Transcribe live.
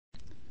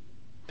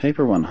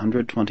Paper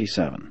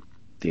 127,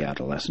 The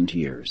Adolescent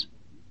Years.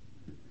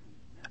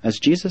 As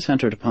Jesus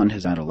entered upon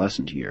his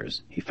adolescent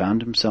years, he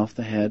found himself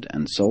the head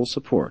and sole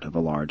support of a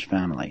large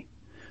family.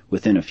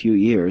 Within a few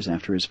years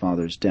after his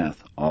father's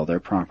death, all their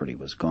property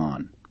was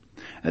gone.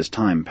 As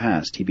time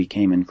passed, he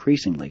became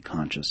increasingly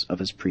conscious of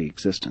his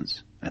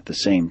pre-existence. At the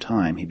same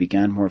time, he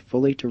began more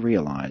fully to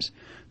realize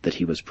that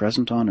he was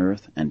present on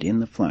earth and in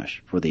the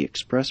flesh for the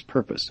express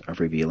purpose of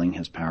revealing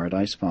his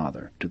paradise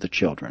Father to the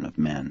children of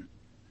men.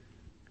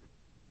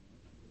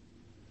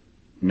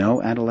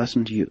 No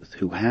adolescent youth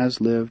who has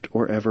lived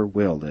or ever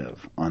will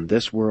live on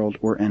this world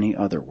or any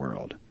other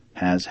world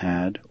has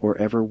had or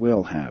ever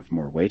will have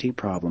more weighty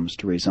problems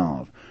to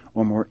resolve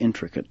or more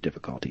intricate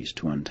difficulties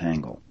to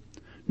untangle.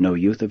 No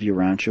youth of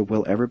Urantia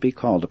will ever be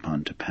called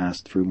upon to pass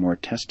through more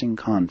testing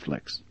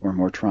conflicts or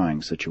more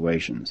trying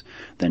situations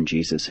than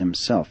Jesus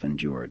himself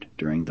endured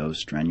during those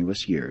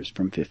strenuous years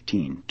from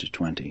 15 to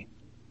 20.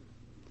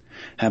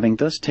 Having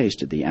thus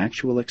tasted the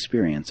actual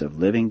experience of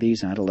living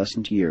these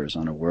adolescent years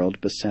on a world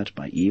beset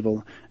by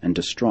evil and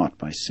distraught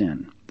by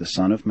sin, the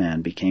Son of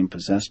Man became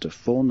possessed of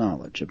full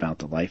knowledge about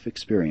the life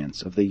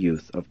experience of the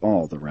youth of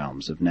all the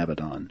realms of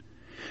Nebadon,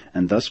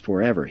 and thus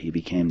forever he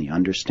became the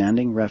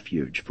understanding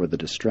refuge for the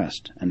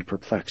distressed and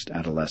perplexed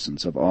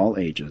adolescents of all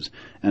ages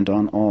and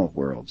on all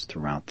worlds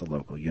throughout the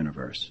local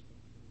universe.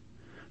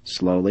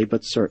 Slowly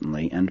but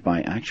certainly, and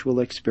by actual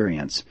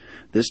experience,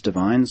 this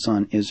divine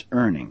Son is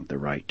earning the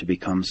right to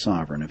become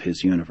sovereign of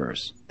his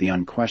universe, the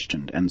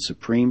unquestioned and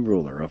supreme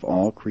ruler of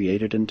all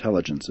created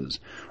intelligences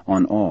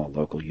on all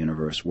local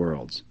universe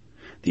worlds,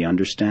 the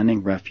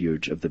understanding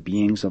refuge of the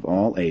beings of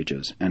all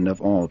ages and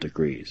of all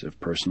degrees of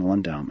personal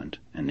endowment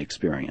and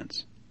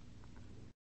experience.